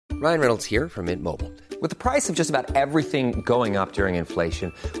Ryan Reynolds here from Mint Mobile. With the price of just about everything going up during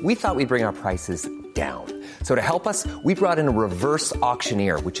inflation, we thought we'd bring our prices down. So to help us, we brought in a reverse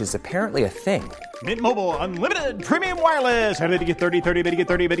auctioneer, which is apparently a thing. Mint Mobile Unlimited Premium Wireless. How to get 30, 30, bit to get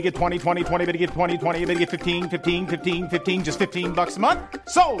 30, bit to get 20, 20, 20, bit to get 20, 20, bit to get 15, 15, 15, 15, just $15 a month?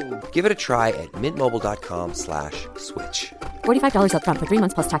 Sold! Give it a try at mintmobile.com/switch. $45 up front for 3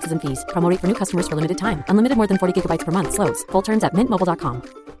 months plus taxes and fees. Promo rate for new customers for limited time. Unlimited more than 40 gigabytes per month. Slows full terms at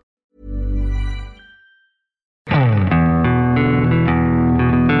mintmobile.com.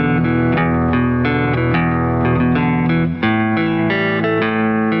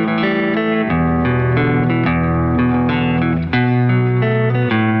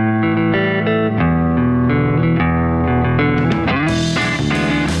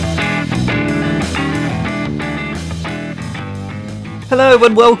 Hello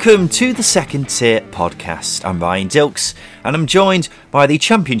and welcome to the Second Tier Podcast. I'm Ryan Dilks and I'm joined by the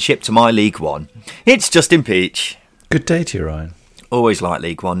Championship to my League One. It's Justin Peach. Good day to you, Ryan. Always liked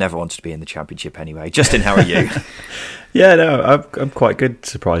League One, never wanted to be in the Championship anyway. Justin, how are you? Yeah, no, I'm quite good,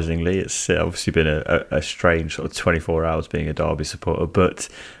 surprisingly. It's obviously been a strange sort of 24 hours being a Derby supporter, but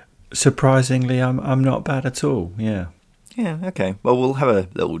surprisingly, I'm not bad at all, yeah. Yeah, okay. Well, we'll have a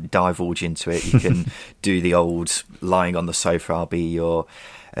little divulge into it. You can do the old lying on the sofa, I'll be your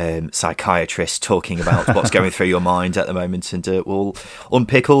psychiatrist talking about what's going through your mind at the moment, and we'll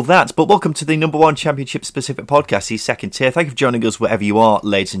unpick all that. But welcome to the number one Championship specific podcast, the Second Tier. Thank you for joining us wherever you are,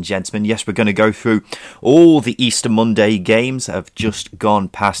 ladies and gentlemen. Yes, we're going to go through all the Easter Monday games that have just gone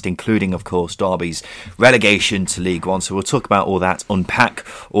past, including, of course, Derby's relegation to League One. So we'll talk about all that, unpack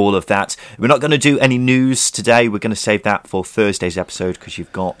all of that. We're not going to do any news today. We're going to save that for Thursday's episode because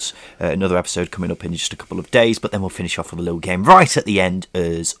you've got another episode coming up in just a couple of days. But then we'll finish off with a little game right at the end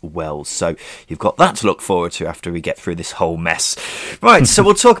as well. So you've got that to look forward to after we get through this whole mess. Right, so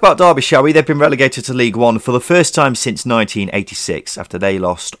we'll talk about Derby, shall we? They've been relegated to League One for the first time since 1986 after they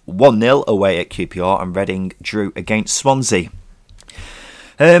lost 1-0 away at QPR and Reading drew against Swansea.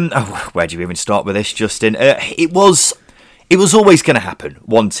 Where do you even start with this, Justin? It was always going to happen,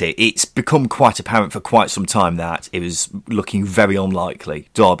 wasn't it? It's become quite apparent for quite some time that it was looking very unlikely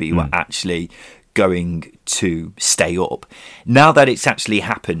Derby were actually going to stay up. Now that it's actually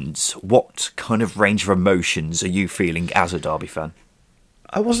happened, what kind of range of emotions are you feeling as a Derby fan?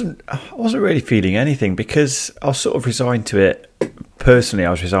 I wasn't really feeling anything because I was sort of resigned to it. Personally,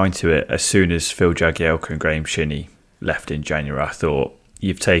 I was resigned to it as soon as Phil Jagielka and Graham Shinney left in January. I thought,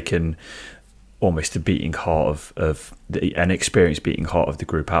 you've taken almost the beating heart of an experienced beating heart of the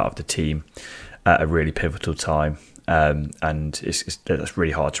group out of the team at a really pivotal time, and that's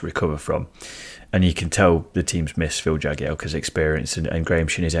really hard to recover from. And you can tell the team's missed Phil Jagielka's experience and Graham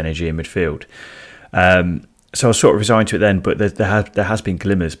Shinney's energy in midfield. So I was sort of resigned to it then, but there has been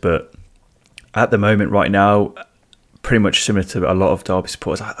glimmers. But at the moment, right now, pretty much similar to a lot of Derby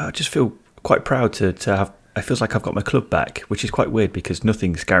supporters, I just feel quite proud to have. It feels like I've got my club back, which is quite weird because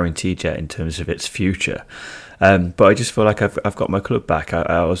nothing's guaranteed yet in terms of its future. But I just feel like I've got my club back.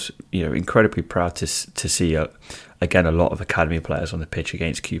 I was, incredibly proud to see again a lot of academy players on the pitch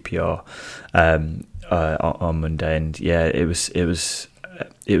against QPR on Monday, and yeah, it was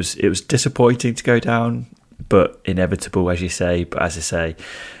disappointing to go down, but inevitable, as you say. But as I say,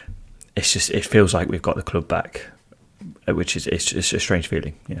 it feels like we've got the club back, which is it's a strange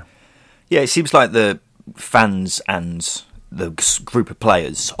feeling. Yeah, it seems like the fans and the group of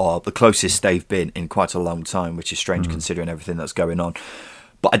players are the closest they've been in quite a long time, which is strange considering everything that's going on.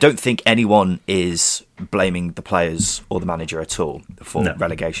 But I don't think anyone is blaming the players or the manager at all for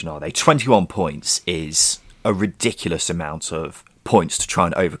relegation, are they? 21 points is a ridiculous amount of points to try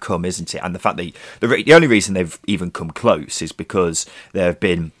and overcome, isn't it? And the fact that the only reason they've even come close is because there have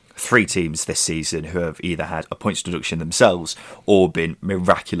been 3 teams this season who have either had a points deduction themselves or been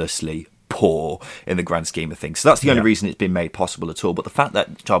miraculously poor in the grand scheme of things. So that's the only reason it's been made possible at all. But the fact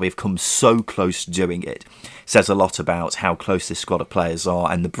that Derby have come so close to doing it says a lot about how close this squad of players are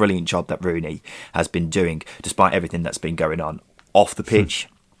and the brilliant job that Rooney has been doing despite everything that's been going on off the pitch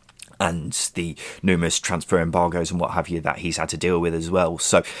and the numerous transfer embargoes and what have you that he's had to deal with as well.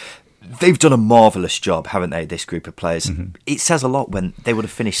 So they've done a marvellous job, haven't they, this group of players? It says a lot when they would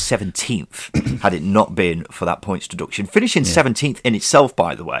have finished 17th had it not been for that points deduction. Finishing 17th in itself,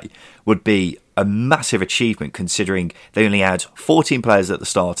 by the way, would be a massive achievement considering they only had 14 players at the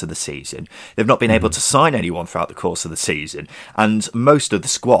start of the season. They've not been able to sign anyone throughout the course of the season. And most of the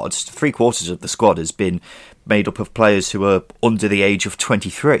squad, 3/4 of the squad, has been made up of players who are under the age of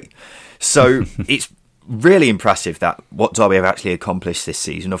 23. So it's really impressive that what Derby have actually accomplished this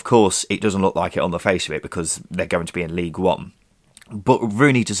season. Of course, it doesn't look like it on the face of it because they're going to be in League One. But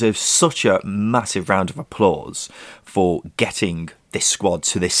Rooney deserves such a massive round of applause for getting this squad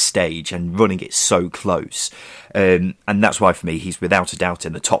to this stage and running it so close. And that's why, for me, he's without a doubt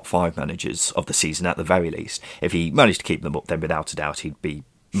in the top 5 managers of the season at the very least. If he managed to keep them up, then without a doubt he'd be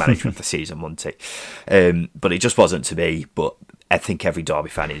manager of the season, wouldn't he? But it just wasn't to be. But I think every Derby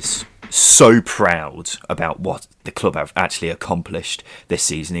fan is so proud about what the club have actually accomplished this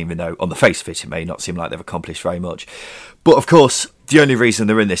season, even though on the face of it may not seem like they've accomplished very much. But of course, the only reason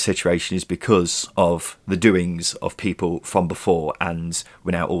they're in this situation is because of the doings of people from before, and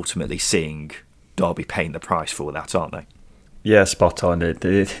we're now ultimately seeing Derby paying the price for that, aren't they? Yeah, spot on.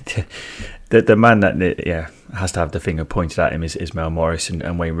 The man that has to have the finger pointed at him is Mel Morris,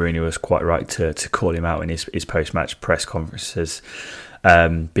 and Wayne Rooney was quite right to call him out in his post-match press conferences,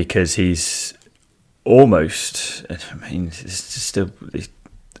 because he's almost, I mean,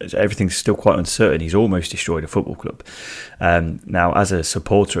 everything's still quite uncertain. He's almost destroyed a football club. Now, as a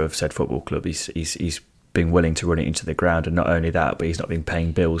supporter of said football club, he's been willing to run it into the ground, and not only that, but he's not been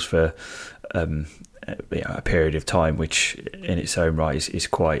paying bills for a period of time, which in its own right is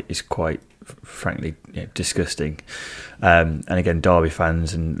quite frankly disgusting. And again, Derby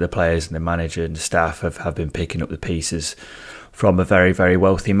fans and the players and the manager and the staff have been picking up the pieces from a very, very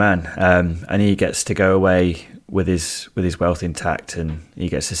wealthy man, and he gets to go away with his wealth intact, and he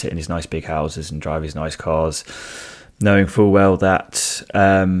gets to sit in his nice big houses and drive his nice cars, knowing full well that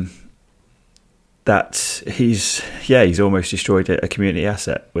he's almost destroyed a community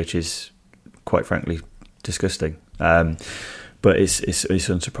asset, which is quite frankly disgusting. But it's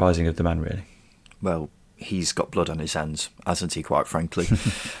unsurprising of the man, really. Well, he's got blood on his hands, hasn't he, quite frankly?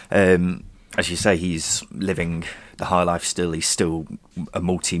 As you say, he's living the high life still. He's still a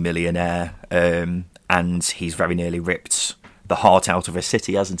multi-millionaire, and he's very nearly ripped the heart out of a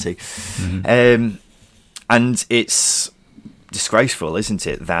city, hasn't he? Mm-hmm. And it's disgraceful, isn't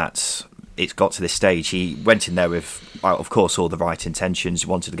it, that it's got to this stage. He went in there with, well, of course, all the right intentions. He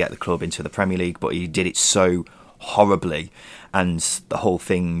wanted to get the club into the Premier League, but he did it so horribly, and the whole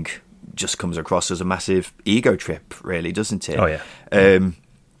thing just comes across as a massive ego trip, really, doesn't it? Oh, yeah.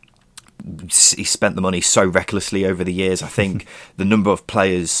 He spent the money so recklessly over the years. I think the number of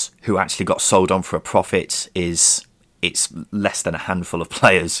players who actually got sold on for a profit it's less than a handful of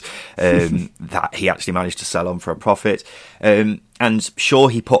players that he actually managed to sell on for a profit. And sure,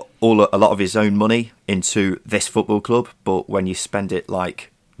 he put a lot of his own money into this football club, but when you spend it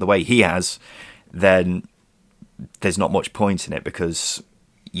like the way he has, then there's not much point in it, because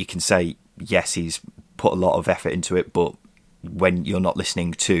you can say, yes, he's put a lot of effort into it, but when you're not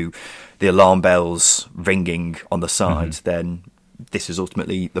listening to the alarm bells ringing on the side, then this is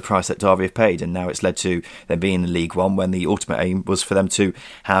ultimately the price that Derby have paid, and now it's led to them being in League One when the ultimate aim was for them to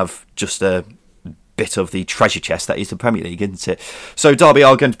have just a bit of the treasure chest that is the Premier League, isn't it? So Derby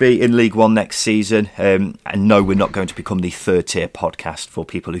are going to be in League One next season, and no, we're not going to become the third tier podcast for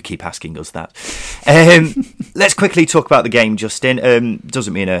people who keep asking us that. Let's quickly talk about the game, Justin.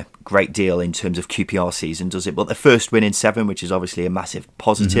 Doesn't mean a great deal in terms of QPR season, does it? But the first win in 7, which is obviously a massive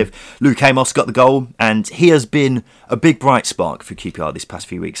positive. Luke Amos got the goal, and he has been a big bright spark for QPR this past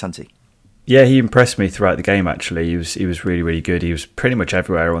few weeks, hasn't he? Yeah, he impressed me throughout the game, actually. He was really, really good. He was pretty much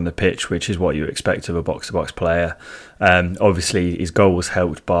everywhere on the pitch, which is what you expect of a box-to-box player. Obviously, his goal was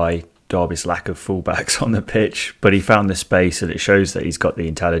helped by Derby's lack of fullbacks on the pitch, but he found the space, and it shows that he's got the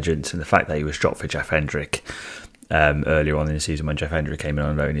intelligence, and the fact that he was dropped for Jeff Hendrick earlier on in the season when Jeff Hendrick came in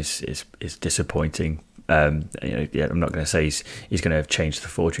on loan is disappointing. I'm not going to say he's going to have changed the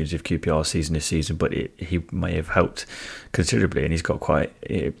fortunes of QPR season this season, but he may have helped considerably, and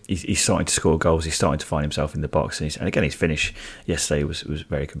he's starting to score goals. He's starting to find himself in the box, and again, his finish yesterday was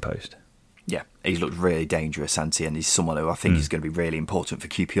very composed. Yeah, he's looked really dangerous, Santi, and he's someone who I think is going to be really important for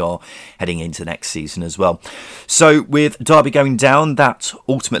QPR heading into next season as well. So with Derby going down, that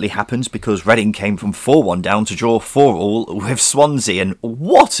ultimately happened because Reading came from 4-1 down to draw 4-4 with Swansea, and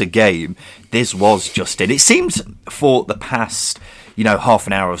what a game this was, Justin. It seemed for the past half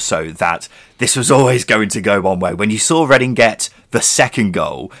an hour or so that this was always going to go one way. When you saw Reading get the second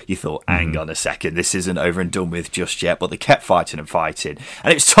goal, you thought, hang on a second, this isn't over and done with just yet. But they kept fighting and fighting.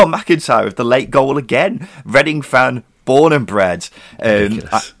 And it's Tom McIntyre with the late goal again. Reading fan, born and bred.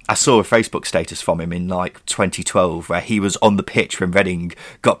 I saw a Facebook status from him in 2012 where he was on the pitch when Reading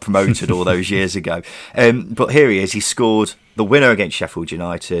got promoted all those years ago. But here he is. He scored the winner against Sheffield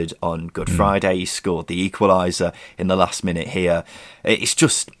United on Good Friday. He scored the equaliser in the last minute here. It's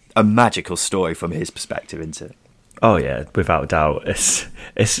just a magical story from his perspective, isn't it? Oh yeah, without doubt.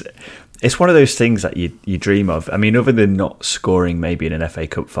 It's one of those things that you dream of. I mean, other than not scoring maybe in an FA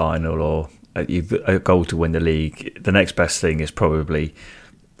Cup final or you've a goal to win the league. The next best thing is probably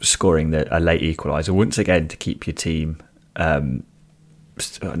scoring a late equaliser once again to keep your team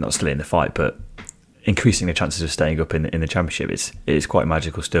not still in the fight, but increasing the chances of staying up in the Championship. It's quite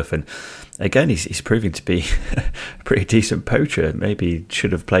magical stuff, and again he's proving to be a pretty decent poacher. Maybe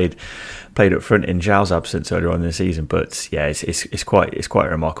should have played up front in Zhao's absence earlier on in the season, but yeah, it's quite a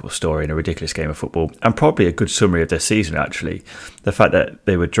remarkable story and a ridiculous game of football, and probably a good summary of their season actually. The fact that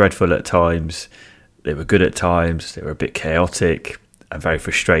they were dreadful at times, they were good at times, they were a bit chaotic and very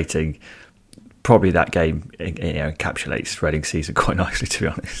frustrating. Probably that game encapsulates Reading's season quite nicely, to be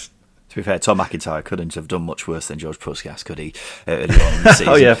honest. To be fair, Tom McIntyre couldn't have done much worse than George Puskas, could he? Early on in the season.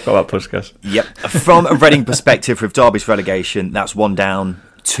 Oh yeah, I forgot about Puskas. Yep. From a Reading perspective, with Derby's relegation, that's 1 down,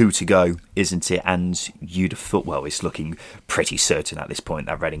 2 to go, isn't it? And you'd have thought, well, it's looking pretty certain at this point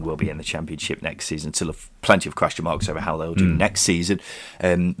that Reading will be in the Championship next season. Still have plenty of question marks over how they'll do next season,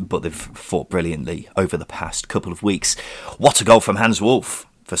 but they've fought brilliantly over the past couple of weeks. What a goal from Hans Wolf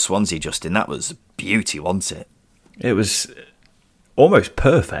for Swansea, Justin. That was beauty, wasn't it? It was almost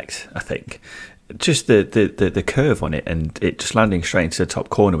perfect, I think. Just the curve on it, and it just landing straight into the top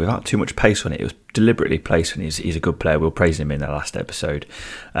corner without too much pace on it. It was deliberately placed, and he's a good player. We'll praise him in the last episode.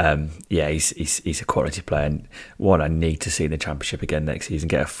 He's a quality player, and one I need to see in the Championship again next season.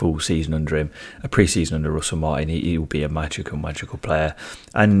 Get a full season under him, a pre-season under Russell Martin. He will be a magical player,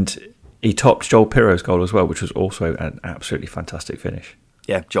 and he topped Joel Pirro's goal as well, which was also an absolutely fantastic finish.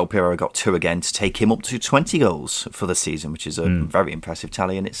 Yeah, Joel Pirro got 2 again to take him up to 20 goals for the season, which is a very impressive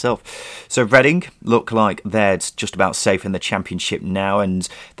tally in itself. So Reading look like they're just about safe in the Championship now, and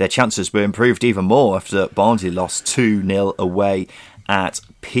their chances were improved even more after Barnsley lost 2-0 away at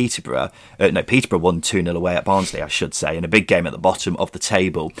Peterborough. Peterborough won 2-0 away at Barnsley, I should say, in a big game at the bottom of the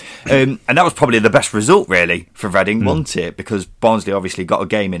table. And that was probably the best result, really, for Reading, wasn't it? Because Barnsley obviously got a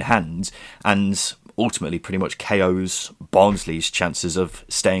game in hand, and ultimately pretty much KOs Barnsley's chances of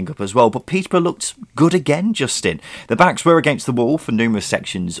staying up as well. But Peterborough looked good again, Justin. The backs were against the wall for numerous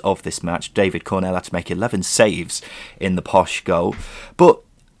sections of this match. David Cornell had to make 11 saves in the Posh goal. But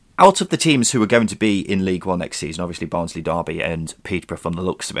out of the teams who are going to be in League One next season, obviously Barnsley, Derby and Peterborough from the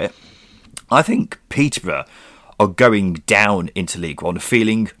looks of it, I think Peterborough are going down into League One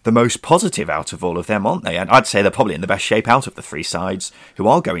feeling the most positive out of all of them, aren't they? And I'd say they're probably in the best shape out of the 3 sides who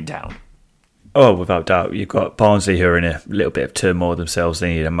are going down. Oh, without doubt. You've got Barnsley who are in a little bit of turmoil themselves.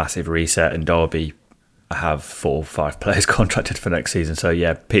 They need a massive reset, and Derby have 4 or 5 players contracted for next season. So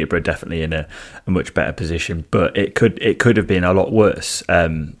yeah, Peterborough definitely in a much better position, but it could have been a lot worse.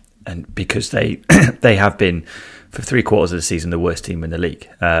 And because they have been for 3/4 of the season the worst team in the league,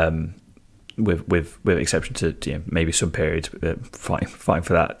 with exception to maybe some periods fighting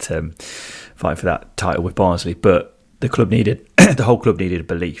for that title with Barnsley, but. The whole club needed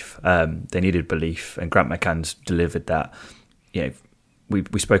belief. They needed belief, and Grant McCann's delivered that.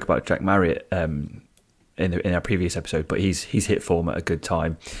 We spoke about Jack Marriott in our previous episode, but he's hit form at a good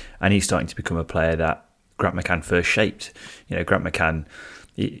time, and he's starting to become a player that Grant McCann first shaped. Grant McCann,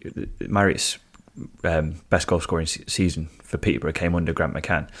 Marriott's best goal scoring season for Peterborough came under Grant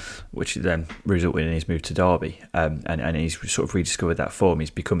McCann, which then resulted in his move to Derby, and he's sort of rediscovered that form.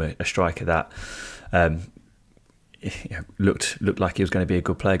 He's become a striker that. Looked like he was going to be a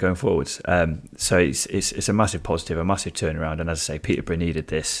good player going forwards. So it's a massive positive, a massive turnaround. And as I say, Peterborough needed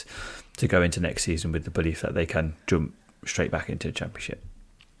this to go into next season with the belief that they can jump straight back into the Championship.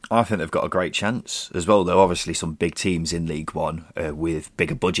 I think they've got a great chance as well. There are obviously some big teams in League One with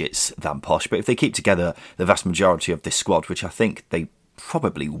bigger budgets than Posh, but if they keep together the vast majority of this squad, which I think they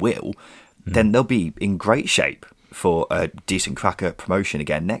probably will, then they'll be in great shape for a decent cracker promotion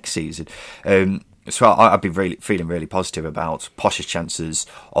again next season. So I'd be feeling really positive about Posh's chances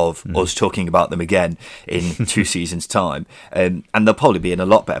of us talking about them again in 2 seasons' time. And they'll probably be in a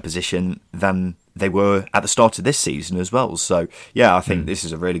lot better position than they were at the start of this season as well. So, yeah, I think this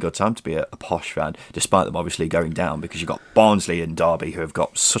is a really good time to be a Posh fan, despite them obviously going down, because you've got Barnsley and Derby who have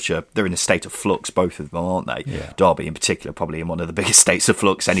got they're in a state of flux, both of them, aren't they? Yeah. Derby in particular, probably in one of the biggest states of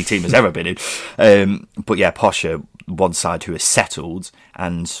flux any team has ever been in. But yeah, Posh are one side who is settled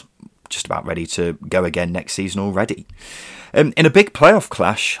and just about ready to go again next season already. In a big playoff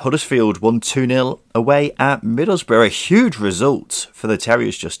clash, Huddersfield won 2-0 away at Middlesbrough. A huge result for the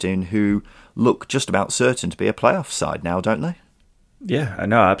Terriers, Justin, who look just about certain to be a playoff side now, don't they? Yeah, I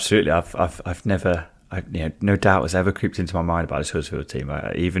know, absolutely. I've never, no doubt has ever creeped into my mind about this Huddersfield team.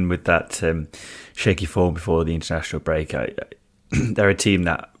 Even with that shaky form before the international break, they're a team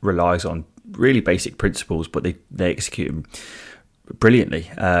that relies on really basic principles, but they execute them brilliantly,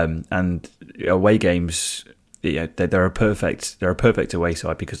 and away games they're a perfect away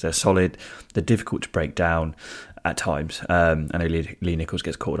side because they're solid, they're difficult to break down at times. I know Lee Nichols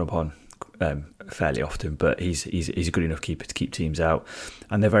gets caught up on fairly often, but he's a good enough keeper to keep teams out,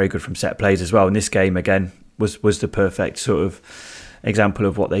 and they're very good from set plays as well. And this game again was the perfect sort of example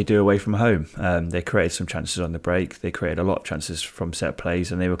of what they do away from home. They created some chances on the break, they created a lot of chances from set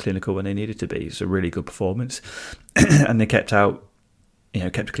plays, and they were clinical when they needed to be. It's a really good performance, and they kept a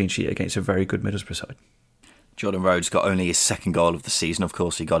clean sheet against a very good Middlesbrough side. Jordan Rhodes got only his second goal of the season. Of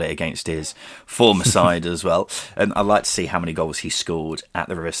course, he got it against his former side as well. I'd like to see how many goals he scored at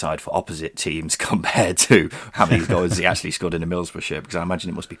the Riverside for opposite teams compared to how many goals he actually scored in the Middlesbrough shirt, because I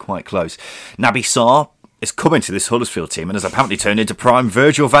imagine it must be quite close. Naby Sarr is coming to this Huddersfield team and has apparently turned into prime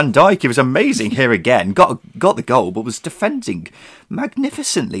Virgil van Dijk. He was amazing here again. Got the goal, but was defending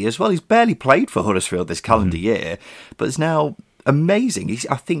magnificently as well. He's barely played for Huddersfield this calendar year, but is now amazing. He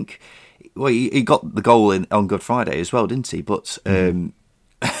got the goal on Good Friday as well, didn't he? But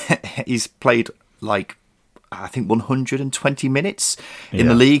he's played like, I think, 120 minutes in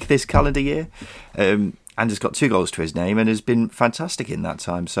the league this calendar year, and has got 2 goals to his name and has been fantastic in that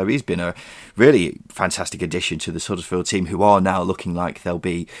time. So he's been a really fantastic addition to the Huddersfield team, who are now looking like they'll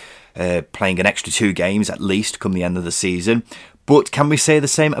be playing an extra 2 games at least come the end of the season. But can we say the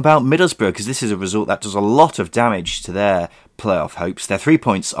same about Middlesbrough? Because this is a result that does a lot of damage to their playoff hopes. They're 3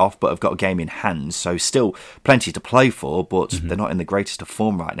 points off, but have got a game in hand, so still plenty to play for, but they're not in the greatest of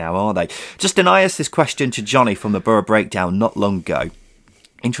form right now, are they? Justin, I asked this question to Johnny from the Borough Breakdown not long ago.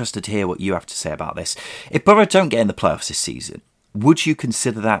 Interested to hear what you have to say about this. If Borough don't get in the playoffs this season, would you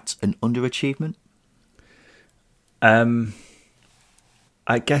consider that an underachievement?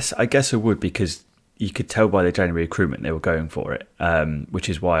 I guess I would, because you could tell by the January recruitment they were going for it, which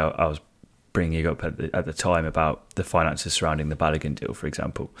is why I was bringing up at the time about the finances surrounding the Balogun deal, for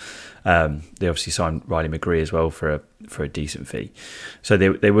example. They obviously signed Riley McGree as well for a decent fee, so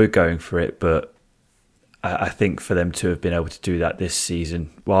they were going for it. But I think for them to have been able to do that this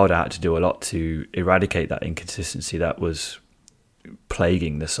season, Wilder had to do a lot to eradicate that inconsistency that was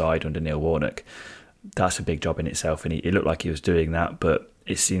plaguing the side under Neil Warnock. That's a big job in itself, and it looked like he was doing that, but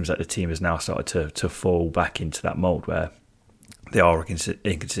it seems like the team has now started to fall back into that mould where they are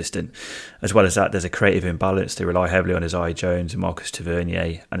inconsistent. As well as that, there's a creative imbalance. They rely heavily on Isaiah Jones and Marcus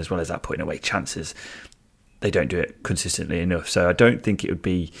Tavernier, and as well as that, putting away chances, they don't do it consistently enough. So I don't think it would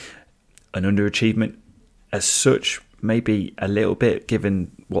be an underachievement as such. Maybe a little bit,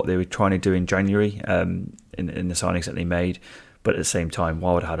 given what they were trying to do in January in the signings that they made. But at the same time,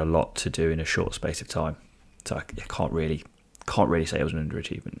 Wilder had a lot to do in a short space of time. So I can't really say it was an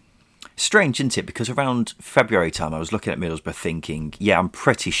underachievement. Strange, isn't it? Because around February time, I was looking at Middlesbrough thinking, yeah, I'm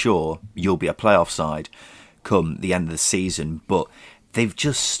pretty sure you'll be a playoff side come the end of the season, but they've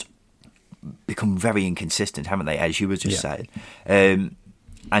just become very inconsistent, haven't they, as you were just saying?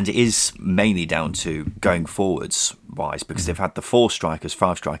 And it is mainly down to going forwards wise, because they've had the 5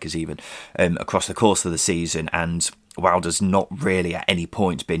 strikers even, across the course of the season, and Wilder's not really at any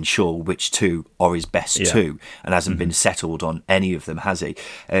point been sure which 2 are his best 2, and hasn't been settled on any of them, has he?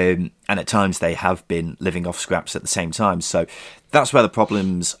 And at times they have been living off scraps at the same time. So that's where the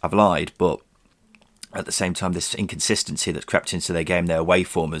problems have lied. But at the same time, this inconsistency that's crept into their game, their away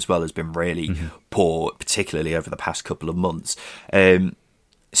form as well, has been really poor, particularly over the past couple of months.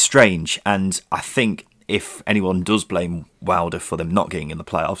 Strange, and I think if anyone does blame Wilder for them not getting in the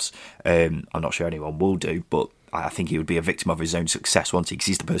playoffs, I'm not sure anyone will do, but I think he would be a victim of his own success, won't he? Because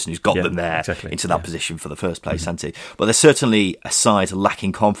he's the person who's got them there into that position for the first place, hasn't he? But there's certainly a side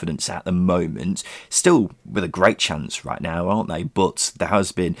lacking confidence at the moment, still with a great chance right now, aren't they? But there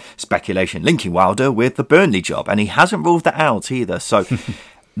has been speculation linking Wilder with the Burnley job, and he hasn't ruled that out either. So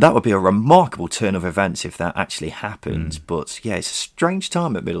that would be a remarkable turn of events if that actually happened. But yeah, it's a strange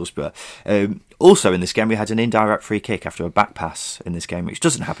time at Middlesbrough. Also in this game, we had an indirect free kick after a back pass in this game, which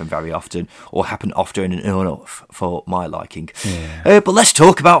doesn't happen very often, or happen often enough for my liking. But let's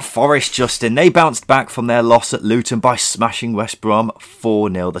talk about Forest, Justin. They bounced back from their loss at Luton by smashing West Brom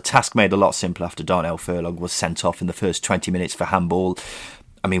 4-0. The task made a lot simpler after Darnell Furlong was sent off in the first 20 minutes for handball.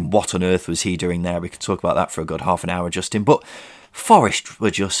 I mean, what on earth was he doing there? We could talk about that for a good half an hour, Justin. But Forest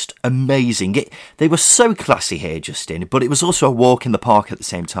were just amazing. They were so classy here, Justin, but it was also a walk in the park at the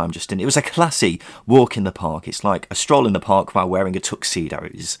same time, Justin. It was a classy walk in the park. It's like a stroll in the park while wearing a tuxedo.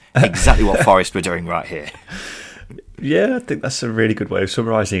 It is exactly what Forest were doing right here. Yeah, I think that's a really good way of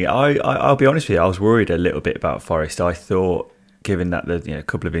summarising it. I'll be honest with you, I was worried a little bit about Forest. I thought, given that the a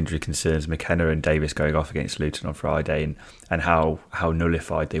couple of injury concerns, McKenna and Davis going off against Luton on Friday, and how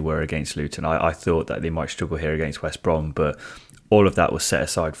nullified they were against Luton, I thought that they might struggle here against West Brom, but all of that was set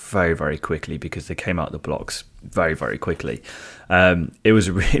aside very, very quickly because they came out the blocks very, very quickly. It was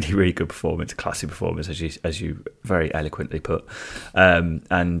a really, really good performance, a classy performance, as you very eloquently put.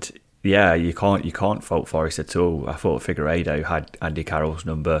 And yeah, you can't fault Forest at all. I thought Figueiredo had Andy Carroll's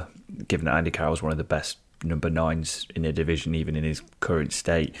number, given that Andy Carroll's one of the best number 9s in the division, even in his current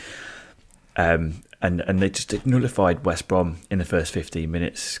state. And they just nullified West Brom in the first 15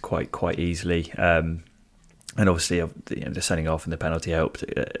 minutes quite easily. And obviously, the sending off and the penalty helped.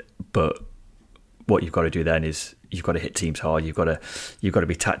 But what you've got to do then is you've got to hit teams hard. You've got to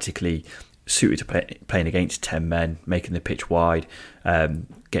be tactically suited to playing against 10 men, making the pitch wide,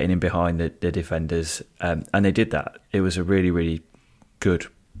 getting in behind the defenders, and they did that. It was a really, really good,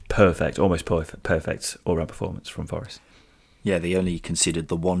 almost perfect all-round performance from Forest. Yeah, they only conceded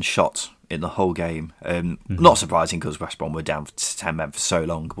the one shot in the whole game. Not surprising because West Brom were down to 10 men for so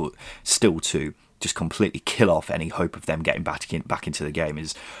long, but still to just completely kill off any hope of them getting back into the game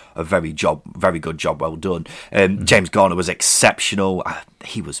is a very good job well done. James Garner was exceptional.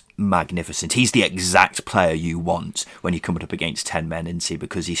 He was magnificent. He's the exact player you want when you're coming up against 10 men, isn't he?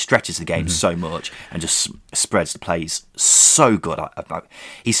 Because he stretches the game so much and just spreads the plays so good.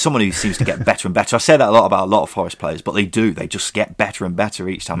 He's someone who seems to get better and better. I say that a lot about a lot of Forest players, but they do. They just get better and better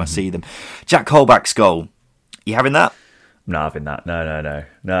each time I see them. Jack Colback's goal. You having that? I'm not having that.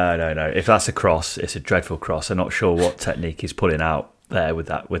 No. If that's a cross, it's a dreadful cross. I'm not sure what technique he's pulling out there with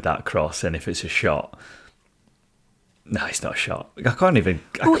that cross, and if it's a shot. No, it's not a shot.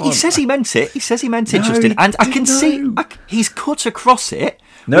 He says he meant it. He says he meant it, Justin. And I can see he's cut across it.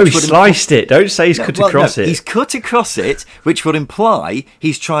 No, he sliced it. Don't say he's cut across it. He's cut across it, which would imply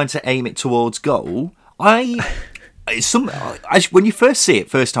he's trying to aim it towards goal. When you first see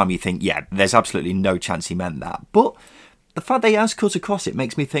it, first time you think, yeah, there's absolutely no chance he meant that. But the fact that he has cut across it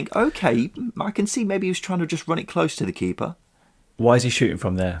makes me think, okay, I can see maybe he was trying to just run it close to the keeper. Why is he shooting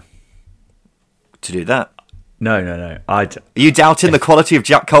from there? To do that? No. Are you doubting the quality of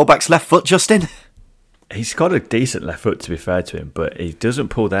Jack Colback's left foot, Justin? He's got a decent left foot, to be fair to him, but he doesn't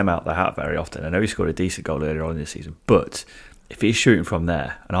pull them out the hat very often. I know he scored a decent goal earlier on in the season, but if he's shooting from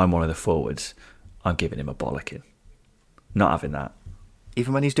there and I'm one of the forwards, I'm giving him a bollocking. Not having that.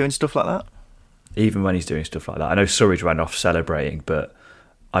 Even when he's doing stuff like that? Even when he's doing stuff like that. I know Surridge ran off celebrating, but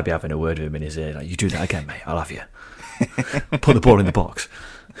I'd be having a word with him in his ear. Like, you do that again, mate, I'll have you. Put the ball in the box.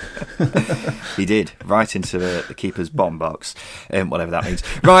 He did, right into the keeper's bottom box, whatever that means.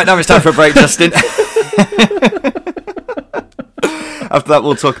 Right, now it's time for a break, Justin. After that,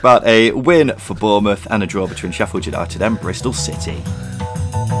 we'll talk about a win for Bournemouth and a draw between Sheffield United and Bristol City.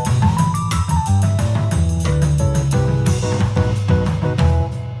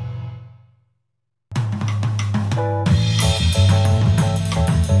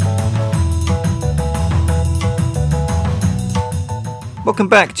 Welcome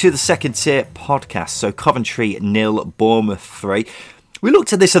back to the Second Tier podcast. So Coventry 0, Bournemouth 3. We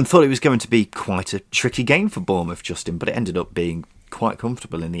looked at this and thought it was going to be quite a tricky game for Bournemouth, Justin, but it ended up being quite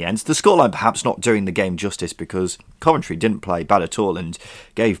comfortable in the end. The scoreline perhaps not doing the game justice because Coventry didn't play bad at all and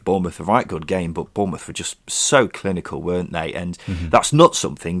gave Bournemouth a right good game, but Bournemouth were just so clinical, weren't they? And that's not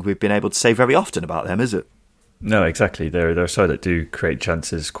something we've been able to say very often about them, is it? No, exactly. They're a side that do create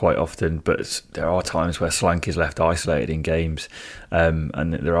chances quite often, but there are times where Slank is left isolated in games, and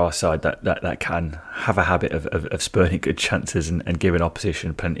there are a side that can have a habit of spurning good chances and giving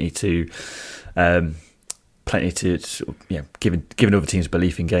opposition plenty to giving other teams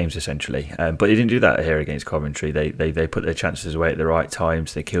belief in games, essentially. But they didn't do that here against Coventry. They put their chances away at the right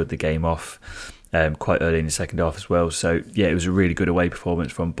times. They killed the game off quite early in the second half as well. So yeah, it was a really good away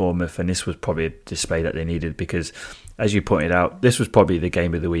performance from Bournemouth, and this was probably a display that they needed because, as you pointed out, this was probably the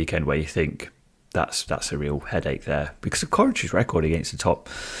game of the weekend where you think that's a real headache there because of Coventry's record against the top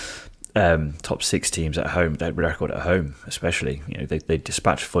 6 teams at home. Their record at home, especially, they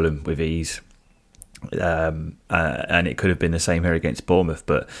dispatched Fulham with ease, and it could have been the same here against Bournemouth,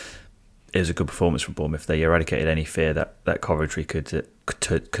 but it was a good performance from Bournemouth. They eradicated any fear that Coventry could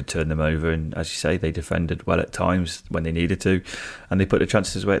turn them over, and as you say, they defended well at times when they needed to, and they put the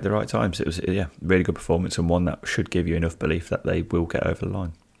chances away at the right times. It was really good performance, and one that should give you enough belief that they will get over the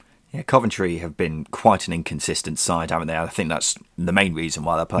line. Yeah, Coventry have been quite an inconsistent side, haven't they? I think that's the main reason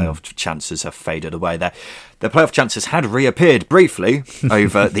why their playoff chances have faded away. Their playoff chances had reappeared briefly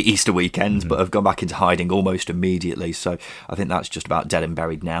over the Easter weekend, but have gone back into hiding almost immediately. So I think that's just about dead and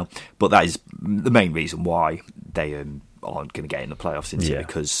buried now. But that is the main reason why they aren't going to get in the playoffs,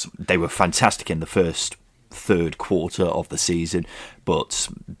 because they were fantastic in the first third quarter of the season, but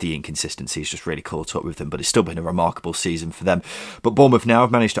the inconsistency has just really caught up with them. But it's still been a remarkable season for them. But Bournemouth now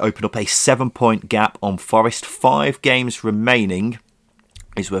have managed to open up a 7-point gap on Forest. 5 games remaining.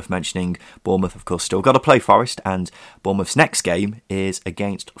 It's worth mentioning Bournemouth, of course, still got to play Forest, and Bournemouth's next game is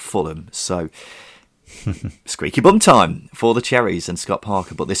against Fulham. So squeaky bum time for the Cherries and Scott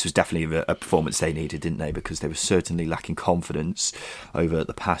Parker, but this was definitely a performance they needed, didn't they? Because they were certainly lacking confidence over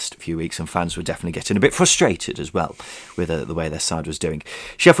the past few weeks, and fans were definitely getting a bit frustrated as well with the way their side was doing.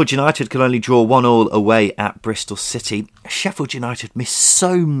 Sheffield United could only draw 1-1 away at Bristol City. Sheffield United missed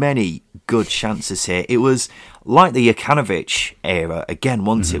so many good chances here. It was like the Jokanovic era again,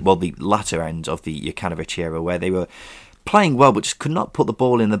 wasn't it? Well, the latter end of the Jokanovic era, where they were playing well but just could not put the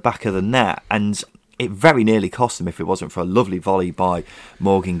ball in the back of the net, and it very nearly cost them if it wasn't for a lovely volley by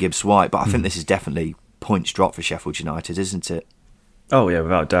Morgan Gibbs-White. But I think this is definitely points drop for Sheffield United, isn't it? Oh yeah,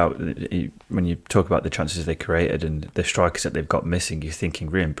 without doubt. When you talk about the chances they created and the strikers that they've got missing, you're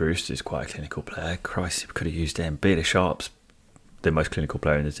thinking Ryan Brewster's quite a clinical player. Christ, we could have used him. Bailey Sharp's the most clinical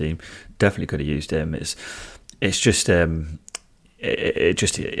player in the team. Definitely could have used him. It's just it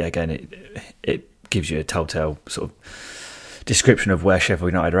gives you a telltale sort of description of where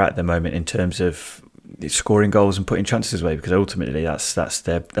Sheffield United are at the moment in terms of scoring goals and putting chances away, because ultimately that's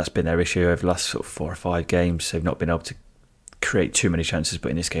been their issue over the last sort of 4 or 5 games. They've not been able to create too many chances,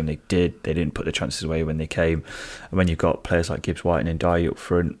 but in this game they did. They didn't put the chances away when they came, and when you've got players like Gibbs-White and Ndiaye up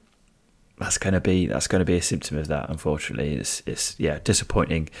front, that's going to be a symptom of that. Unfortunately, it's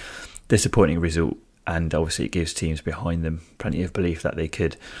disappointing result, and obviously it gives teams behind them plenty of belief that they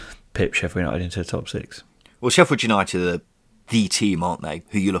could pip Sheffield United into the top 6. Well, Sheffield United are the team, aren't they,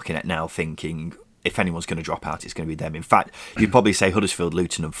 who you're looking at now thinking, if anyone's going to drop out, it's going to be them. In fact, you'd probably say Huddersfield,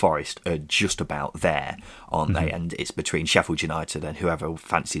 Luton and Forest are just about there, aren't they? And it's between Sheffield United and whoever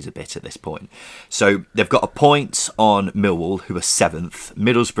fancies a bit at this point. So they've got a point on Millwall, who are 7th.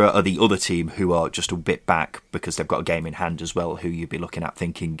 Middlesbrough are the other team who are just a bit back because they've got a game in hand as well, who you'd be looking at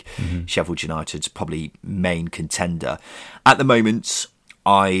thinking Sheffield United's probably main contender. At the moment,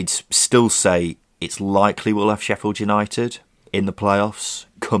 I'd still say it's likely we'll have Sheffield United in the playoffs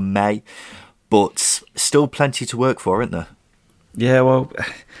come May. But still plenty to work for, isn't there? Yeah, well,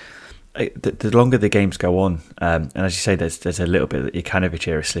 the longer the games go on, and as you say, there's a little bit of the Jokanovic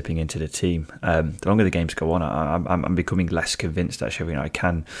era slipping into the team. The longer the games go on, I'm becoming less convinced that Sheffield United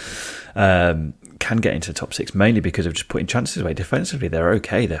can get into the top 6, mainly because of just putting chances away. Defensively, they're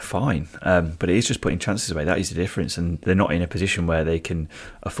okay, they're fine, but it is just putting chances away. That is the difference, and they're not in a position where they can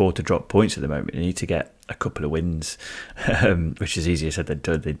afford to drop points at the moment. They need to get a couple of wins, which is easier said than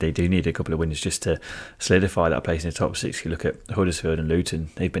done. They do need a couple of wins just to solidify that place in the top 6. You look at Huddersfield and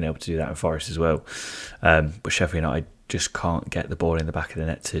Luton, they've been able to do that in Forest as well. But Sheffield United just can't get the ball in the back of the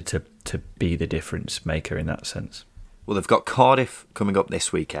net to be the difference maker in that sense. Well, they've got Cardiff coming up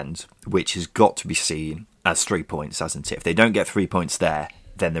this weekend, which has got to be seen as 3 points, hasn't it? If they don't get 3 points there,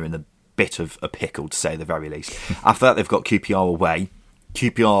 then they're in a bit of a pickle, to say the very least. After that, they've got QPR away.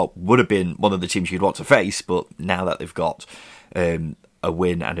 QPR would have been one of the teams you'd want to face, but now that they've got a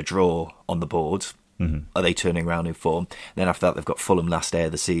win and a draw on the board, are they turning around in form? Then after that, they've got Fulham last day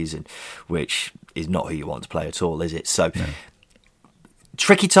of the season, which is not who you want to play at all, is it? So,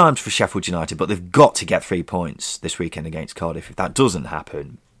 tricky times for Sheffield United, but they've got to get 3 points this weekend against Cardiff. If that doesn't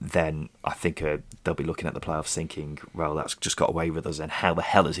happen, then I think they'll be looking at the playoffs thinking, well, that's just got away with us, and how the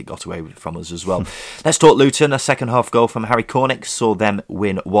hell has it got away from us as well? Let's talk Luton. A second half goal from Harry Cornick saw them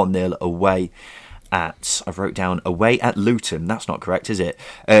win 1-0 away at, I wrote down, away at Luton. That's not correct, is it?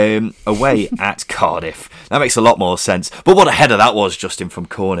 Away at Cardiff. That makes a lot more sense. But what a header that was, Justin, from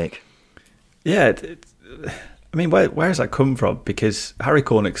Cornick. Yeah, I mean, where has that come from? Because Harry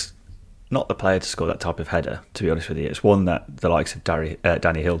Cornick's not the player to score that type of header, to be honest with you. It's one that the likes of Danny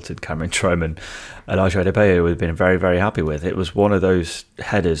Hilton, Cameron Troman, and Elijah Adebayo would have been very, very happy with. It was one of those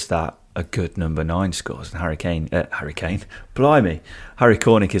headers that a good number 9 scores. And Harry Cornick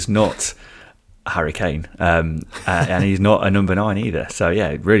is not Harry Kane, and he's not a number 9 either. So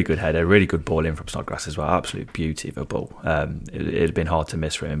yeah, really good header, really good ball in from Snodgrass as well. Absolute beauty of a ball. It had been hard to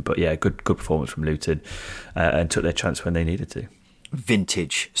miss for him, but yeah, good performance from Luton, and took their chance when they needed to.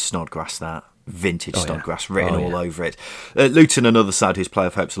 Vintage Snodgrass, that. Vintage Snodgrass written all over it. Luton, another side whose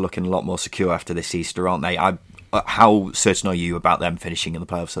playoff hopes are looking a lot more secure after this Easter, aren't they? How certain are you about them finishing in the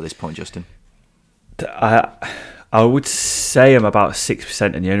playoffs at this point, Justin? I would say I'm about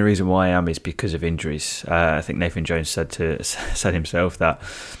 6%, and the only reason why I am is because of injuries. I think Nathan Jones said himself that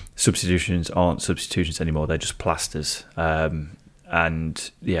substitutions aren't substitutions anymore; they're just plasters.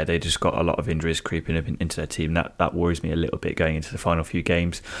 And yeah, they just got a lot of injuries creeping up into their team. That worries me a little bit going into the final few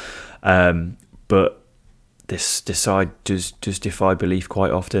games. But this side does defy belief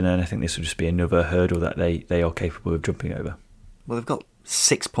quite often, and I think this will just be another hurdle that they are capable of jumping over. Well, they've got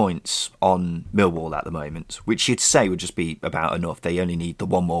 6 points on Millwall at the moment, which you'd say would just be about enough. They only need the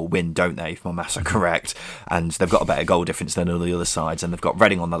one more win, don't they, if my maths are correct? And they've got a better goal difference than all the other sides, and they've got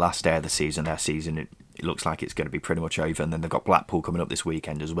Reading on the last day of the season. Their season, it looks like it's going to be pretty much over, and then they've got Blackpool coming up this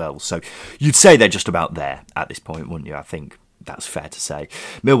weekend as well. So you'd say they're just about there at this point, wouldn't you? I think that's fair to say.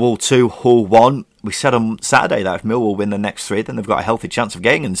 Millwall 2, Hull 1. We said on Saturday that if Millwall win the next 3, then they've got a healthy chance of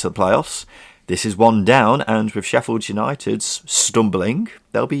getting into the playoffs. This is one down, and with Sheffield United's stumbling,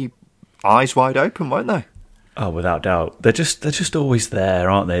 they'll be eyes wide open, won't they? Oh, without doubt. They're just always there,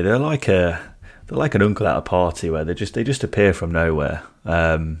 aren't they? They're like an uncle at a party where they just appear from nowhere.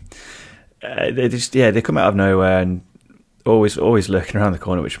 They come out of nowhere and always lurking around the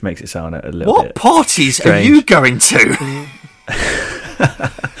corner, which makes it sound a little bit. What parties strange. are you going to?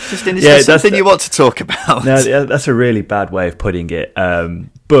 Justin, is there something you want to talk about? No, that's a really bad way of putting it.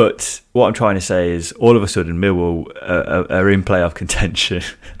 But what I'm trying to say is, all of a sudden, Millwall are in playoff contention.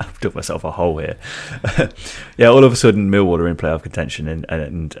 I've dug myself a hole here. Yeah, all of a sudden, Millwall are in playoff contention,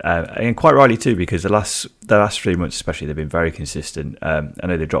 and quite rightly too, because the last 3 months, especially, they've been very consistent. I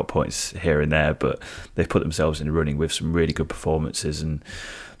know they dropped points here and there, but they've put themselves in the running with some really good performances, and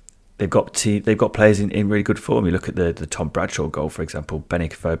they've got players in really good form. You look at the Tom Bradshaw goal, for example. Benny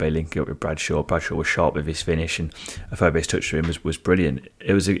Afobe linking up with Bradshaw. Bradshaw was sharp with his finish, and Afobe's touch to him was brilliant.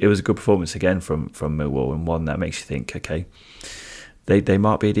 It was a good performance again from Millwall, and one that makes you think, okay, they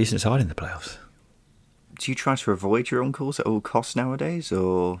might be a decent side in the playoffs. Do you try to avoid your uncles at all costs nowadays,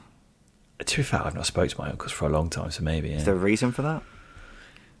 or? To be fair, I've not spoken to my uncles for a long time, so maybe. Yeah. Is there a reason for that?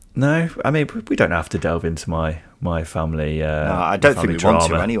 No, I mean, we don't have to delve into my family. No, I don't think we drama.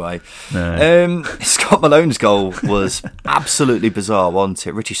 want to anyway. No. Scott Malone's goal was absolutely bizarre, wasn't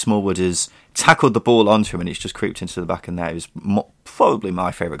it? Richie Smallwood has tackled the ball onto him and it's just creeped into the back of the net. It was probably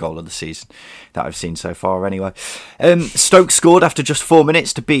my favourite goal of the season that I've seen so far anyway. Stoke scored after just 4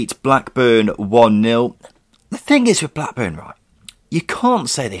 minutes to beat Blackburn 1-0. The thing is with Blackburn, right? You can't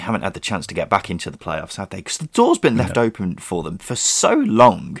say they haven't had the chance to get back into the playoffs, have they? Because the door's been left open for them for so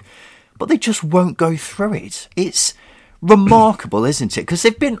long, but they just won't go through it. It's remarkable, isn't it? Because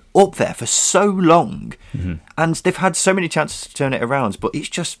they've been up there for so long, and they've had so many chances to turn it around, but it's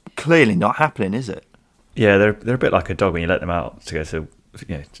just clearly not happening, is it? Yeah, they're a bit like a dog when you let them out to go to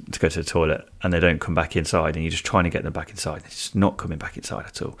the toilet, and they don't come back inside, and you're just trying to get them back inside. They're just not coming back inside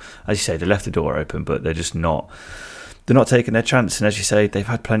at all. As you say, they left the door open, but they're just not. They're not taking their chance, and as you say, they've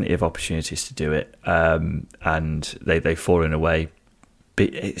had plenty of opportunities to do it, and they've fallen away.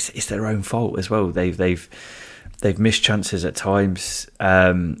 But it's their own fault as well. They've missed chances at times.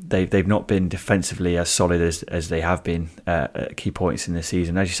 They've not been defensively as solid as they have been at key points in the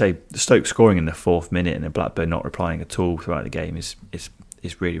season. As you say, Stoke scoring in the 4th minute and then Blackburn not replying at all throughout the game is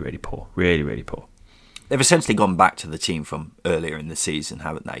really, really poor. Really, really poor. They've essentially gone back to the team from earlier in the season,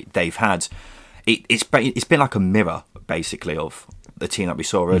 haven't they? They've had it's been like a mirror, basically, of the team that we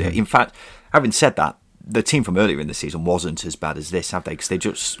saw earlier. In fact, having said that, the team from earlier in the season wasn't as bad as this, have they? Because they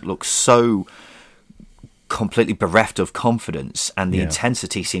just look so completely bereft of confidence, and the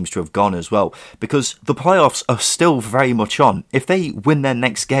intensity seems to have gone as well. Because the playoffs are still very much on. If they win their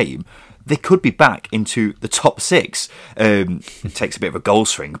next game, they could be back into the top 6. It takes a bit of a goal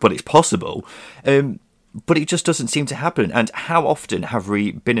swing, but it's possible. But it just doesn't seem to happen. And how often have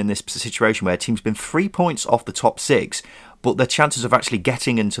we been in this situation where a team's been 3 points off the top 6, but their chances of actually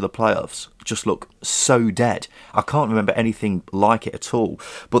getting into the playoffs just look so dead? I can't remember anything like it at all.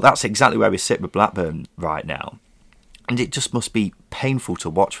 But that's exactly where we sit with Blackburn right now. And it just must be painful to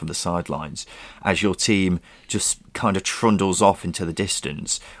watch from the sidelines as your team just kind of trundles off into the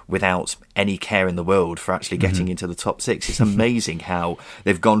distance without any care in the world for actually getting into the top 6. It's amazing how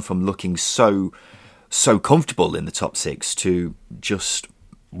they've gone from looking so comfortable in the top 6 to just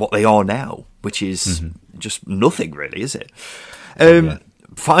what they are now, which is just nothing really, is it?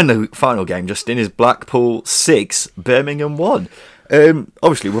 Final game, Justin, is Blackpool 6, Birmingham 1.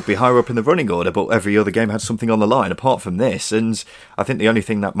 Obviously would be higher up in the running order, but every other game had something on the line apart from this, and I think the only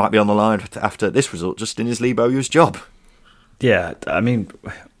thing that might be on the line after this result, Justin, is Lee Bowyer's job. Yeah, I mean,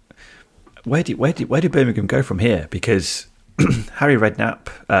 where do Birmingham go from here? Because Harry Redknapp,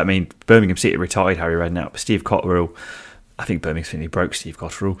 Birmingham City retired Harry Redknapp. Steve Cotterill, I think Birmingham City broke Steve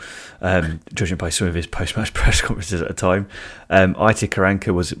Cotterill, judging by some of his post-match press conferences at the time. Aitor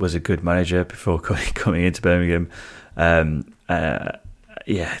Karanka was a good manager before coming into Birmingham.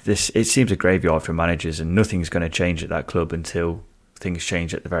 It seems a graveyard for managers, and nothing's going to change at that club until things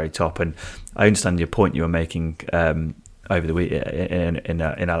change at the very top. And I understand your point you were making over the week in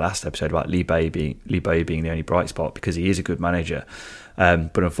our last episode about Lee Bailly being the only bright spot, because he is a good manager.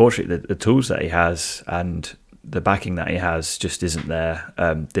 But unfortunately, the tools that he has and the backing that he has just isn't there.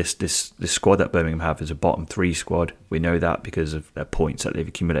 This squad that Birmingham have is a bottom 3 squad. We know that because of their points that they've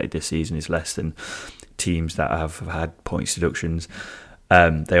accumulated this season is less than teams that have had points deductions.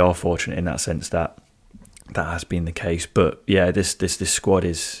 They are fortunate in that sense that has been the case. But yeah, this squad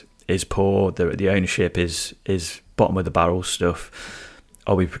is poor. The ownership is bottom of the barrel stuff.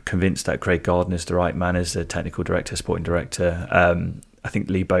 Are we convinced that Craig Gardner's the right man as the technical director, sporting director? I think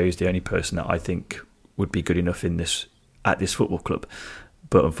Lee Bailly is the only person that I think would be good enough at this football club.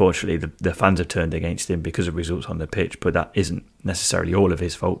 But unfortunately, the fans have turned against him because of results on the pitch. But that isn't necessarily all of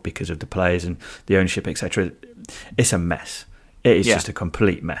his fault because of the players and the ownership, etc. It's a mess. It is just a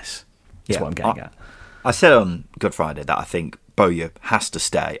complete mess. That's what I'm getting at. I said on Good Friday that I think Bowyer has to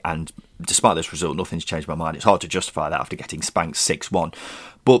stay, and despite this result, nothing's changed my mind. It's hard to justify that after getting spanked 6-1.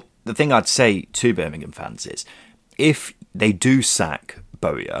 But the thing I'd say to Birmingham fans is, if they do sack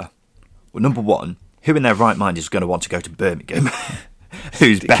Bowyer, well, number one, who in their right mind is going to want to go to Birmingham?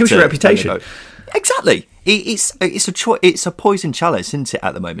 Who's better? It kills your reputation. Exactly. It's a poison chalice, isn't it,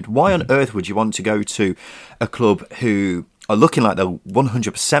 at the moment? Why on earth would you want to go to a club who are looking like they'll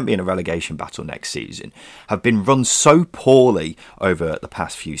 100% be in a relegation battle next season, have been run so poorly over the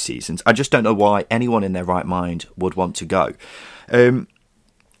past few seasons? I just don't know why anyone in their right mind would want to go.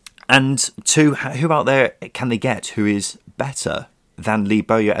 And two, who out there can they get who is better than Lee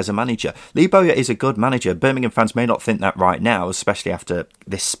Bowyer as a manager? Lee Bowyer is a good manager. Birmingham fans may not think that right now, especially after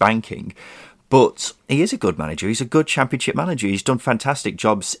this spanking, but he is a good manager. He's a good championship manager. He's done fantastic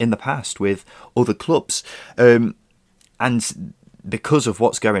jobs in the past with other clubs. And because of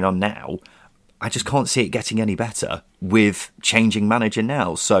what's going on now, I just can't see it getting any better with changing manager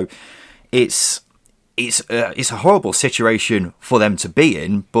now. So it's a horrible situation for them to be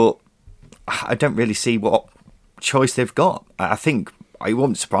in, but I don't really see what choice they've got. I think it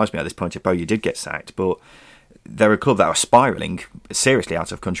won't surprise me at this point if Bowyer did get sacked, but they're a club that are spiralling seriously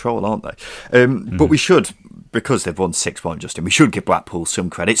out of control, aren't they? But we should, because they've won 6-1, Justin, we should give Blackpool some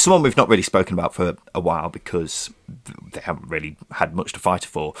credit. Someone we've not really spoken about for a while because they haven't really had much to fight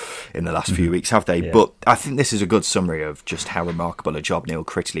for in the last few weeks, have they? Yeah. But I think this is a good summary of just how remarkable a job Neil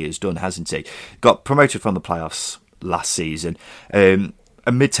Critchley has done, hasn't he? Got promoted from the playoffs last season.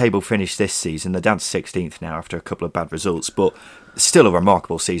 A mid-table finish this season. They're down to 16th now after a couple of bad results, but still a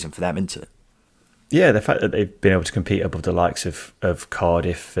remarkable season for them, isn't it? Yeah, the fact that they've been able to compete above the likes of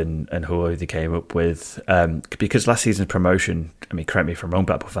Cardiff and who they came up with, because last season's promotion, I mean, correct me if I'm wrong,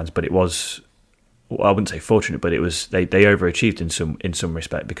 Blackpool fans, but it was, well, I wouldn't say fortunate, but it was they overachieved in some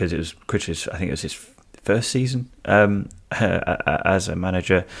respect, because it was Critchley's, I think it was his first season as a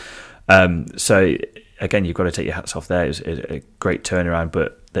manager. So again, you've got to take your hats off there. It was a great turnaround,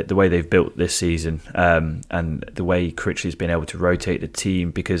 but the way they've built this season and the way Critchley's been able to rotate the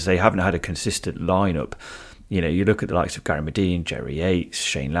team, because they haven't had a consistent lineup. You know, you look at the likes of Gary Medine, Jerry Yates,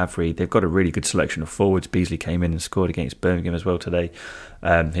 Shane Lavery. They've got a really good selection of forwards. Beasley came in and scored against Birmingham as well today.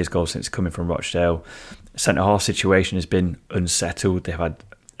 His goal since coming from Rochdale. Centre-half situation has been unsettled. They've had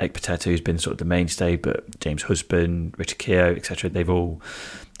Ekpiteta, who's been sort of the mainstay, but James Husband, Richard Keogh, etc. They've all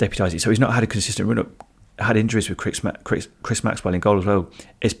deputised it. So he's not had a consistent run-up. Had injuries with Chris Maxwell in goal as well.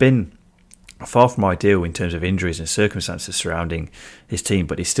 It's been far from ideal in terms of injuries and circumstances surrounding his team,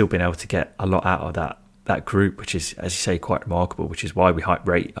 but he's still been able to get a lot out of that group, which is, as you say, quite remarkable, which is why we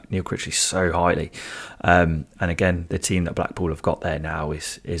rate Neil Critchley so highly. And again, the team that Blackpool have got there now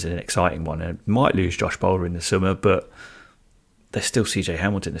is an exciting one, and might lose Josh Bowler in the summer, but there's still CJ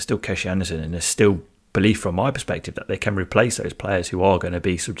Hamilton, there's still Keshi Anderson, and there's still belief from my perspective that they can replace those players who are going to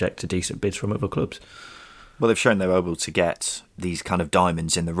be subject to decent bids from other clubs. Well, they've shown they're able to get these kind of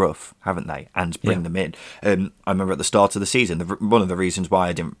diamonds in the rough, haven't they? And bring them in. I remember at the start of the season, one of the reasons why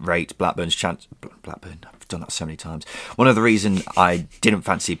I didn't rate Blackburn, I've done that so many times. One of the reasons I didn't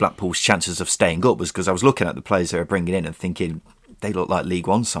fancy Blackpool's chances of staying up was because I was looking at the players they were bringing in and thinking they look like League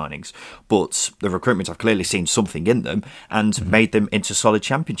One signings. But the recruitment, I've clearly seen something in them and made them into solid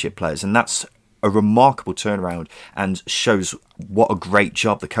Championship players. And that's a remarkable turnaround and shows what a great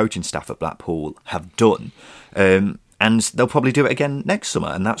job the coaching staff at Blackpool have done. And they'll probably do it again next summer.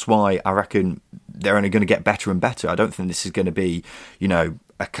 And that's why I reckon they're only going to get better and better. I don't think this is going to be,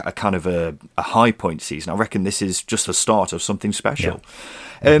 a kind of a high point season. I reckon this is just the start of something special.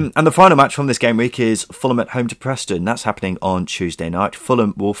 And the final match from this game week is Fulham at home to Preston. That's happening on Tuesday night.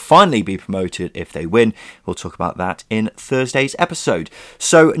 Fulham will finally be promoted if they win. We'll talk about that in Thursday's episode.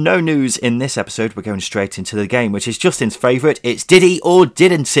 So no news in this episode. We're going straight into the game, which is Justin's favourite. It's Did He or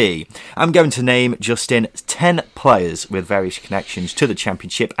Didn't He? I'm going to name Justin 10 players with various connections to the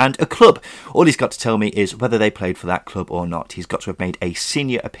Championship and a club. All he's got to tell me is whether they played for that club or not. He's got to have made a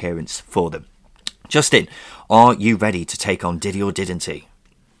senior appearance for them. Justin, are you ready to take on Did He or Didn't He?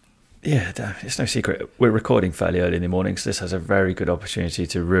 Yeah, it's no secret. We're recording fairly early in the morning, so this has a very good opportunity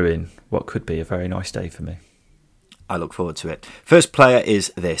to ruin what could be a very nice day for me. I look forward to it. First player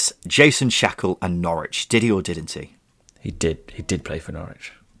is this, Jason Shackle and Norwich. Did he or didn't he? He did play for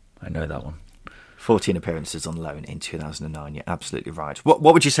Norwich. I know that one. 14 appearances on loan in 2009. You're absolutely right. What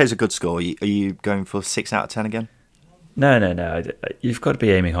would you say is a good score? Are you going for 6 out of 10 again? No. You've got to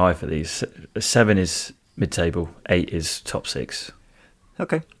be aiming high for these. 7 is mid-table, 8 is top 6.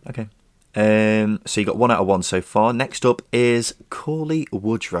 Okay. So you got 1 out of 1 so far. Next up is Corley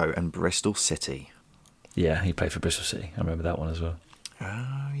Woodrow and Bristol City. Yeah, he played for Bristol City. I remember that one as well.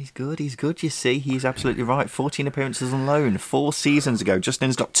 Oh, he's good, you see. He's absolutely right. 14 appearances on loan 4 seasons ago.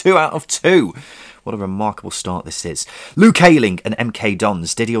 Justin's got 2 out of 2. What a remarkable start this is. Luke Ayling and MK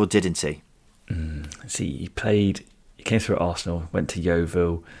Dons. Did he or didn't he? He came through at Arsenal, went to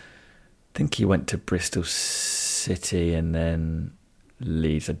Yeovil. I think he went to Bristol City and then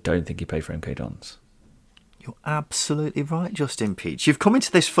Leeds. I don't think he played for MK Dons. You're absolutely right, Justin Peach. You've come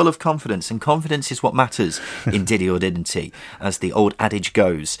into this full of confidence, and confidence is what matters in Did He or Didn't He, as the old adage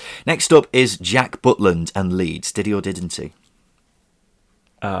goes. Next up is Jack Butland and Leeds. Did he or didn't he?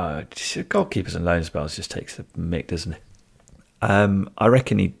 Goalkeepers and loan spells just takes the mick, doesn't it? I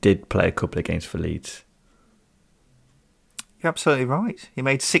reckon he did play a couple of games for Leeds. You're absolutely right. He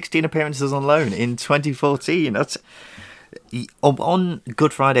made 16 appearances on loan in 2014. On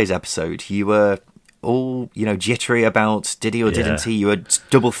Good Friday's episode, you were all jittery about did he or didn't he. You were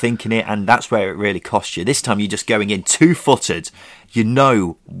double thinking it, and that's where it really cost you. This time you're just going in 2-footed. You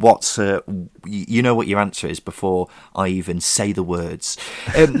know what your answer is before I even say the words.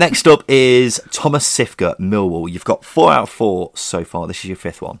 Next up is Thomas Sifka, Millwall. You've got 4 out of 4 so far. This is your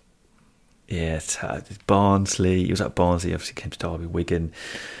 5th one. Yeah, it's Barnsley. He was at Barnsley. Obviously came to Derby, Wigan.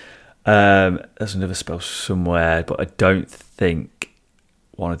 There's another spell somewhere, but I don't think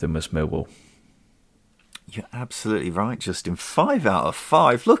one of them was Millwall. You're absolutely right, Justin. 5 out of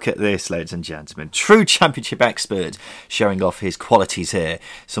 5. Look at this, ladies and gentlemen. True Championship expert showing off his qualities here.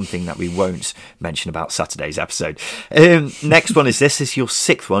 Something that we won't mention about Saturday's episode. Next one is this. This is your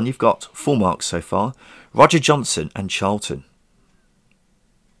 6th one. You've got 4 marks so far. Roger Johnson and Charlton.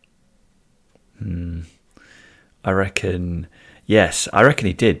 I reckon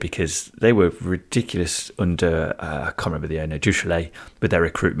he did, because they were ridiculous under, I can't remember the owner, Duchâtelet, with their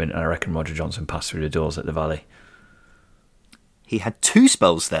recruitment, and I reckon Roger Johnson passed through the doors at the Valley. He had 2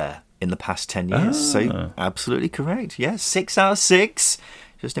 spells there in the past 10 years, so absolutely correct. Yes, 6 out of 6.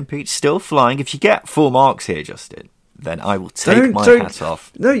 Justin Peach still flying. If you get 4 marks here, Justin, then I will take my hat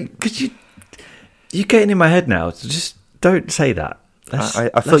off. No, because you're getting in my head now. Just don't say that.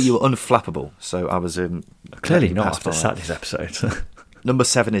 I thought you were unflappable, so I was... clearly not after Saturday's episode. Number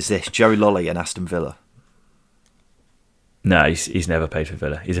 7 is this, Joe Lolly and Aston Villa. No, he's never played for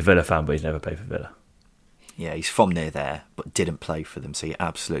Villa. He's a Villa fan, but he's never played for Villa. Yeah, he's from near there, but didn't play for them, so you're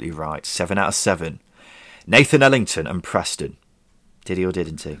absolutely right. 7 out of 7. Nathan Ellington and Preston. Did he or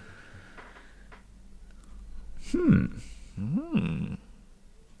didn't he?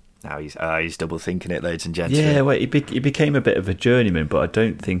 Now he's double thinking it, ladies and gentlemen. Yeah, he became a bit of a journeyman, but I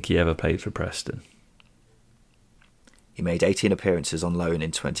don't think he ever played for Preston. He made 18 appearances on loan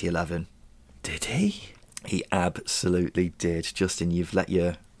in 2011. Did he? He absolutely did. Justin, you've let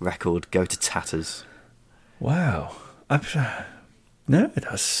your record go to tatters. Wow. No,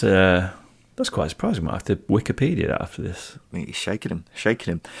 that's quite surprising. I might have to Wikipedia that after this. I mean, he's shaking him.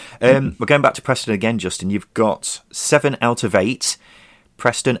 We're going back to Preston again, Justin. You've got 7 out of 8.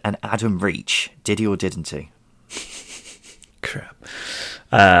 Preston and Adam Reach. Did he or didn't he? Crap.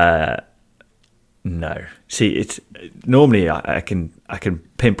 No. See, it's normally I can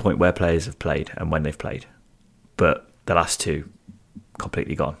pinpoint where players have played and when they've played, but the last 2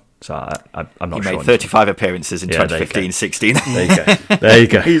 completely gone. So I'm not sure. He made 35 appearances in 2015-16. There you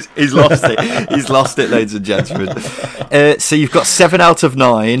go. He's lost it. He's lost it, ladies and gentlemen. So you've got 7 out of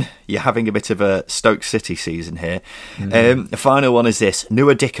 9. You're having a bit of a Stoke City season here. The final one is this,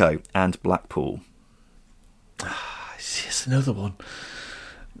 Nua Dicko and Blackpool. It's another one.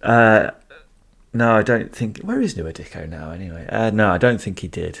 No, I don't think. Where is Nuadicco now, anyway? No, I don't think he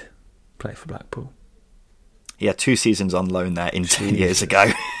did play for Blackpool. He had 2 seasons on loan there 10 years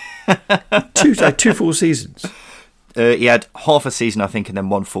ago. two full seasons. He had half a season, I think, and then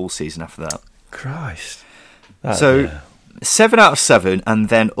 1 full season after that. Christ. 7 out of 7, and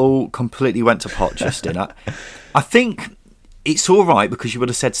then all completely went to pot, Justin. I think it's all right because you would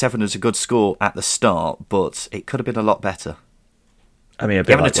have said 7 was a good score at the start, but it could have been a lot better. I mean, a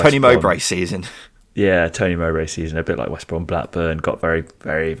bit having like a Tony West Mowbray Brom. season. Yeah, Tony Mowbray season, a bit like West Brom Blackburn, got very,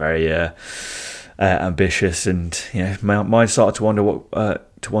 very, very ambitious, and my mind started to wonder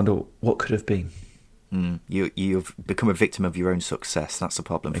what could have been. You've become a victim of your own success. That's the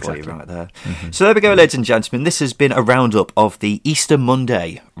problem for you right there. Mm-hmm. So there we go, ladies and gentlemen. This has been a roundup of the Easter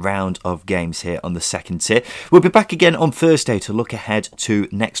Monday round of games here on the second tier. We'll be back again on Thursday to look ahead to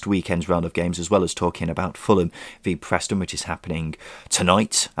next weekend's round of games, as well as talking about Fulham v Preston, which is happening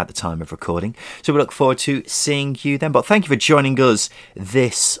tonight at the time of recording. So we look forward to seeing you then. But thank you for joining us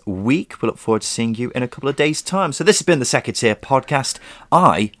this week. We look forward to seeing you in a couple of days' time. So this has been the Second Tier Podcast.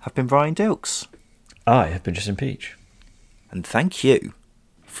 I have been Brian Dilks. I have been Justin Peach. And thank you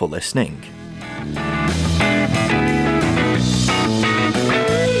for listening.